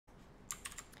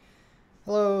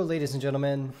Hello, ladies and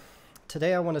gentlemen.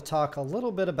 Today I want to talk a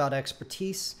little bit about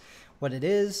expertise, what it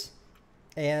is,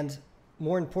 and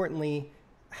more importantly,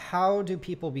 how do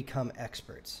people become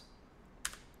experts?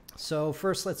 So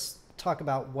first, let's talk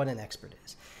about what an expert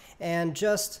is. And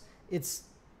it's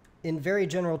in very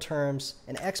general terms,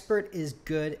 an expert is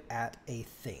good at a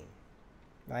thing,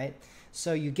 right?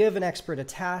 So you give an expert a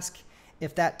task.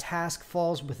 If that task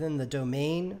falls within the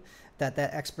domain that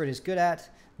expert is good at,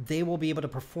 they will be able to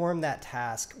perform that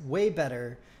task way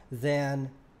better than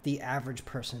the average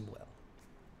person will,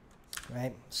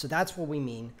 right? So that's what we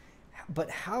mean.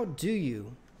 But how do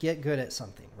you get good at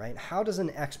something, right? How does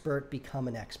an expert become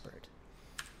an expert?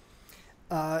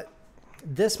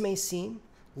 This may seem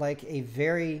like a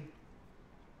very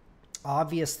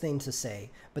obvious thing to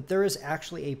say, but there is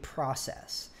actually a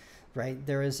process, right?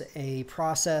 There is a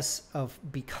process of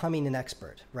becoming an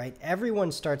expert, right?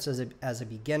 Everyone starts as a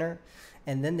beginner,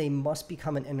 and then they must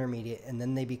become an intermediate, and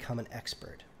then they become an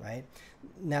expert, right?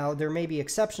 Now, there may be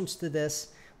exceptions to this,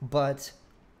 but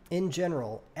in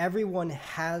general, everyone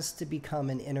has to become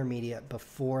an intermediate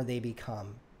before they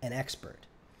become an expert.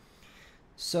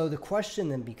 So the question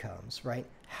then becomes, right,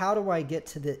 how do I get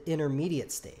to the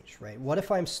intermediate stage, right? What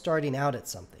if I'm starting out at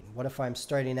something? What if I'm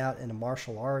starting out in a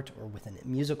martial art or with a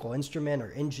musical instrument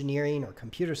or engineering or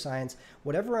computer science?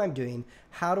 Whatever I'm doing,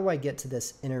 how do I get to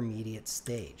this intermediate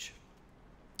stage,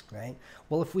 right?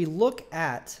 Well, if we look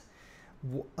at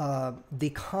the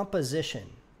composition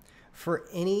for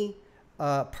any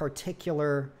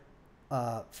particular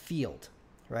field,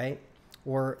 right,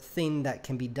 or thing that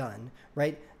can be done,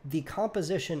 right, the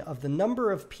composition of the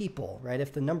number of people, right?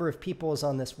 If the number of people is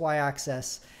on this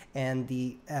y-axis and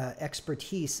the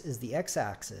expertise is the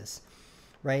x-axis,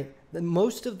 right? Then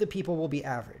most of the people will be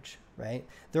average, right?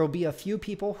 There will be a few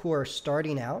people who are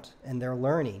starting out and they're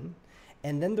learning,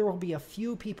 and then there will be a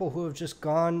few people who have just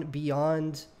gone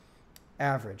beyond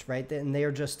average, right? And they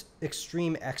are just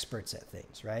extreme experts at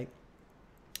things, right?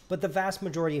 But the vast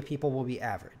majority of people will be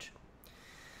average.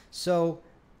 So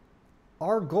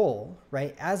our goal,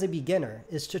 right, as a beginner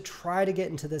is to try to get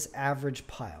into this average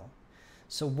pile.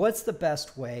 So what's the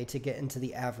best way to get into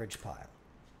the average pile?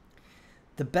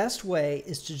 The best way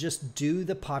is to just do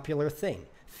the popular thing.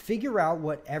 Figure out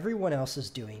what everyone else is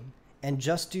doing and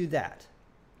just do that,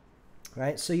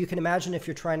 right? So you can imagine if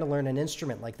you're trying to learn an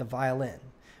instrument like the violin,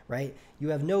 right? You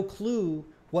have no clue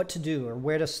what to do or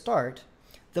where to start.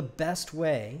 The best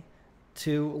way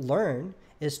to learn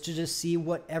is to just see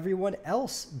what everyone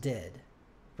else did,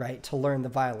 right, to learn the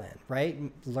violin, right?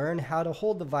 Learn how to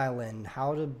hold the violin,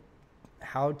 how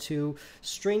to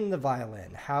string the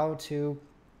violin, how to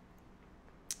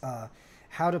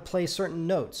play certain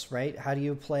notes, right? How do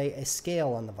you play a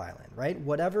scale on the violin, right?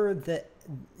 Whatever that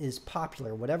is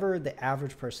popular, whatever the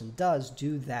average person does,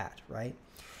 do that, right?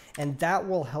 And that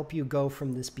will help you go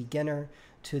from this beginner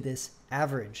to this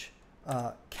average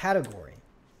category,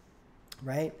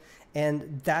 right?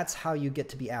 And that's how you get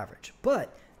to be average.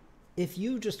 But if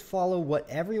you just follow what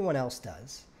everyone else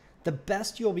does, the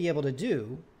best you'll be able to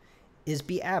do is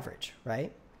be average,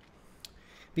 right?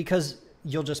 Because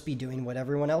you'll just be doing what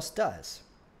everyone else does.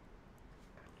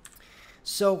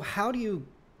 So how do you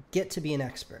get to be an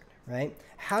expert, right?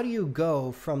 How do you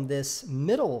go from this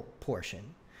middle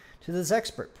portion to this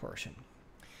expert portion?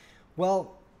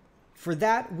 Well, for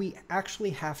that, we actually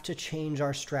have to change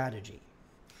our strategy.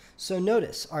 So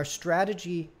notice our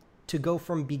strategy to go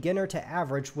from beginner to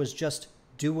average was just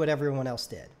do what everyone else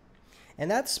did. And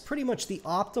that's pretty much the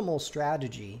optimal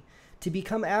strategy to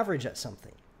become average at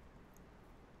something.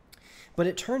 But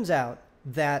it turns out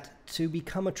that to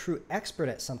become a true expert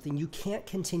at something, you can't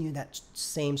continue that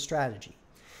same strategy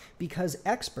because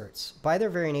experts, by their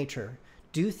very nature,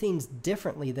 do things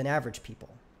differently than average people,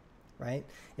 right?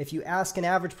 If you ask an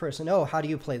average person, oh, how do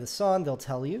you play the song? They'll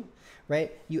tell you,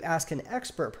 right? You ask an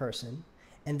expert person,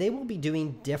 and they will be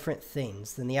doing different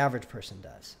things than the average person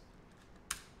does.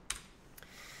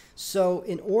 So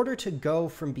in order to go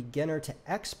from beginner to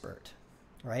expert,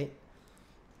 right,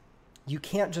 you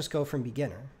can't just go from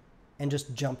beginner and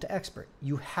just jump to expert.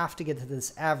 You have to get to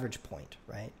this average point,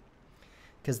 right?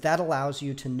 Because that allows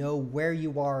you to know where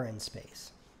you are in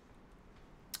space,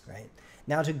 right?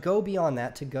 Now to go beyond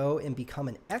that, to go and become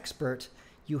an expert,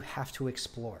 you have to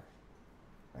explore,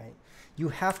 right? You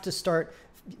have to start.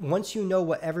 Once you know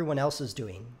what everyone else is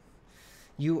doing,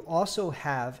 you also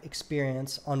have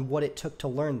experience on what it took to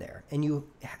learn there. And you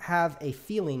have a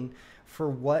feeling for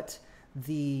what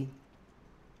the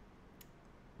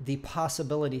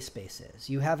possibility space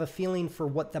is. You have a feeling for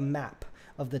what the map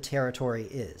of the territory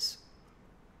is.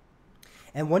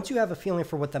 And once you have a feeling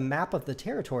for what the map of the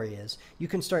territory is, you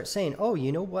can start saying, oh,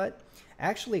 you know what?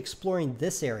 Actually exploring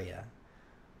this area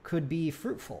could be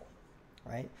fruitful,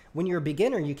 right? When you're a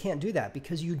beginner, you can't do that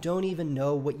because you don't even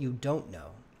know what you don't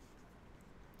know.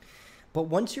 But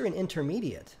once you're an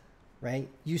intermediate, right,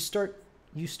 you start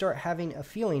having a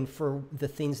feeling for the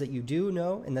things that you do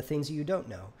know and the things that you don't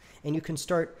know. And you can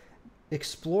start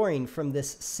exploring from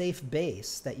this safe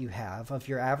base that you have of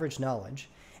your average knowledge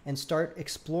and start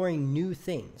exploring new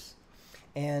things.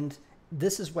 And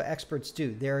this is what experts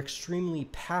do. They're extremely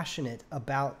passionate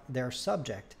about their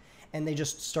subject, and they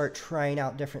just start trying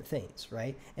out different things,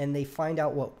 right? And they find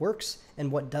out what works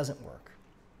and what doesn't work.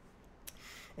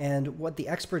 And what the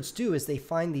experts do is they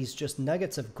find these just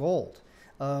nuggets of gold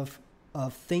of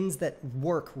things that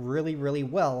work really, really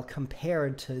well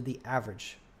compared to the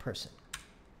average person.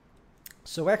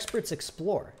 So experts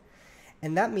explore,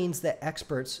 and that means that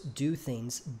experts do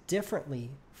things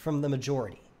differently from the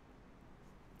majority,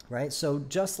 right? So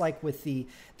just like with the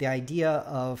idea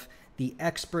of the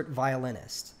expert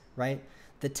violinist, right?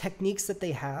 The techniques that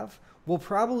they have will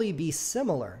probably be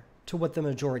similar to what the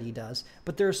majority does,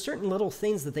 but there are certain little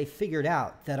things that they figured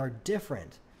out that are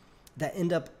different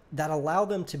that allow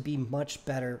them to be much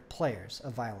better players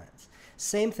of violins.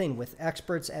 Same thing with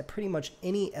experts at pretty much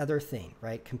any other thing,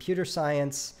 right? Computer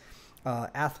science,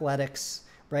 athletics,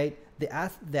 right? The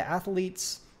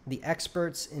athletes, the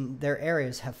experts in their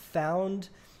areas have found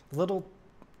little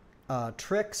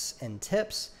tricks and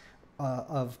tips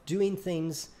of doing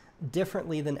things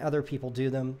differently than other people do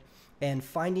them, and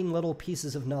finding little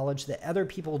pieces of knowledge that other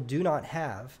people do not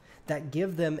have that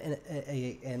give them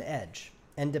an edge.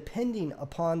 And depending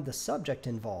upon the subject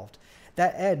involved,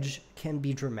 that edge can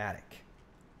be dramatic.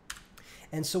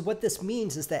 And so what this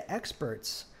means is that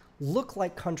experts look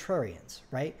like contrarians,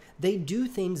 right? They do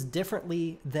things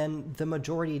differently than the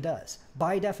majority does,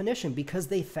 by definition, because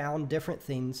they found different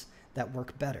things that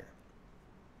work better.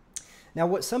 Now,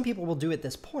 what some people will do at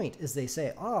this point is they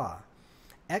say,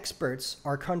 experts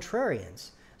are contrarians,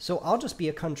 so I'll just be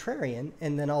a contrarian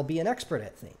and then I'll be an expert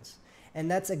at things.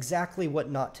 And that's exactly what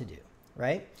not to do,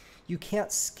 right? You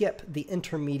can't skip the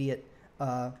intermediate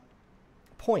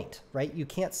point, right? You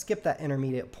can't skip that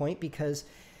intermediate point because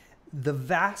the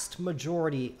vast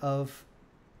majority of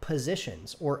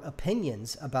positions or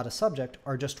opinions about a subject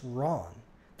are just wrong.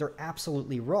 They're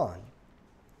absolutely wrong.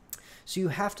 So you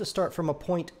have to start from a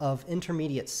point of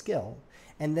intermediate skill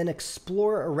and then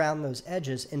explore around those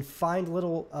edges and find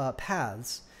little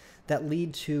paths that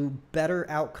lead to better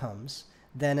outcomes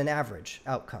than an average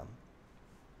outcome,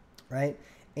 right?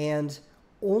 And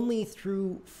only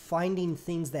through finding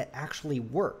things that actually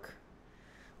work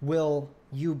will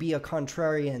you be a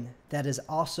contrarian that is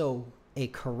also a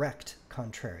correct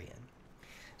contrarian.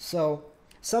 So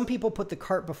some people put the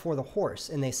cart before the horse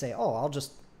and they say, oh, I'll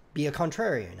just be a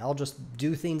contrarian. I'll just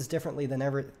do things differently than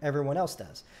everyone else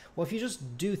does. Well, if you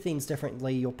just do things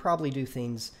differently, you'll probably do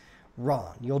things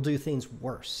wrong. You'll do things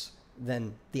worse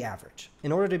than the average.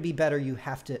 In order to be better, you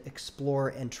have to explore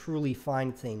and truly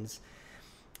find things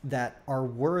that are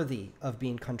worthy of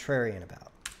being contrarian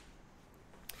about.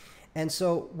 And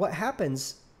so what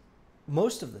happens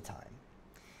most of the time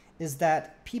is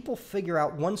that people figure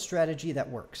out one strategy that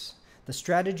works. The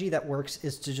strategy that works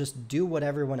is to just do what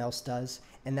everyone else does,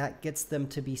 and that gets them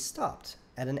to be stopped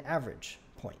at an average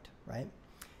point, right?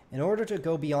 In order to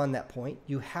go beyond that point,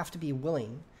 you have to be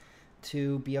willing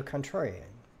to be a contrarian,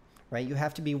 right? You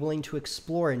have to be willing to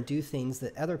explore and do things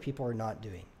that other people are not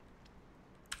doing.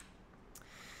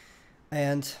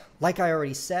 And like I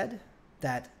already said,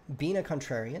 that being a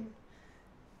contrarian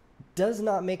does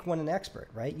not make one an expert,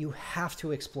 right? You have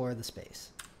to explore the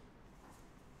space.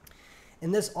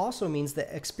 And this also means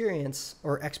that experience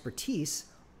or expertise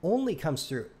only comes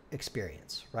through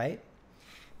experience, right?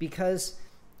 Because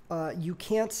you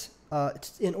can't,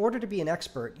 in order to be an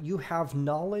expert, you have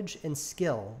knowledge and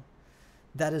skill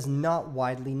that is not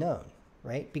widely known,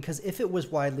 right? Because if it was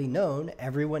widely known,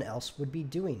 everyone else would be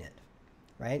doing it,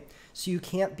 right? So you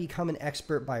can't become an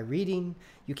expert by reading.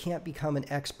 You can't become an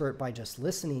expert by just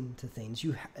listening to things.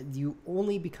 You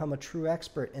only become a true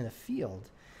expert in a field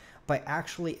by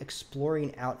actually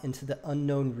exploring out into the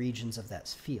unknown regions of that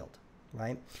field,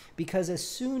 right? Because as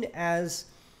soon as,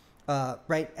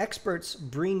 experts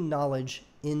bring knowledge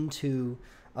into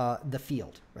the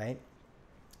field, right?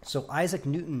 So Isaac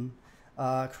Newton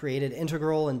created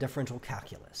integral and differential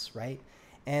calculus, right?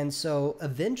 And so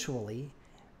eventually,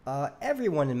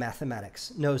 everyone in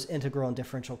mathematics knows integral and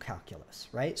differential calculus,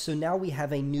 right? So now we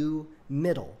have a new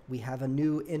middle. We have a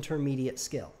new intermediate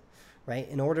skill, right?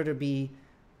 In order to be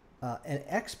an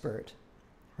expert,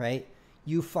 right,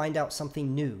 you find out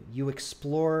something new. You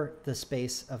explore the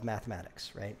space of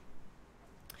mathematics, right?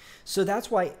 So that's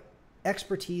why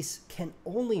expertise can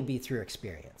only be through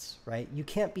experience, right? You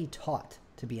can't be taught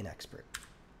to be an expert.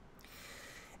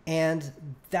 And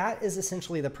that is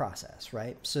essentially the process,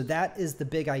 right? So that is the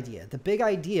big idea. The big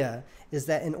idea is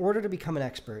that in order to become an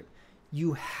expert,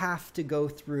 you have to go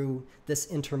through this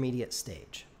intermediate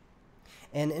stage.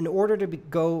 And in order to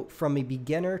go from a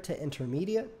beginner to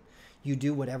intermediate, you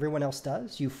do what everyone else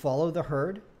does. You follow the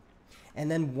herd. And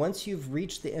then once you've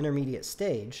reached the intermediate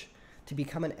stage, to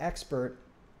become an expert,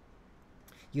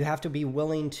 you have to be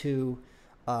willing to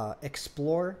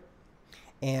explore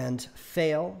and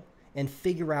fail and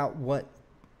figure out what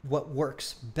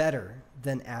works better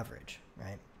than average,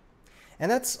 right? And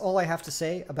that's all I have to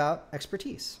say about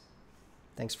expertise.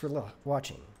 Thanks for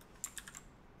watching.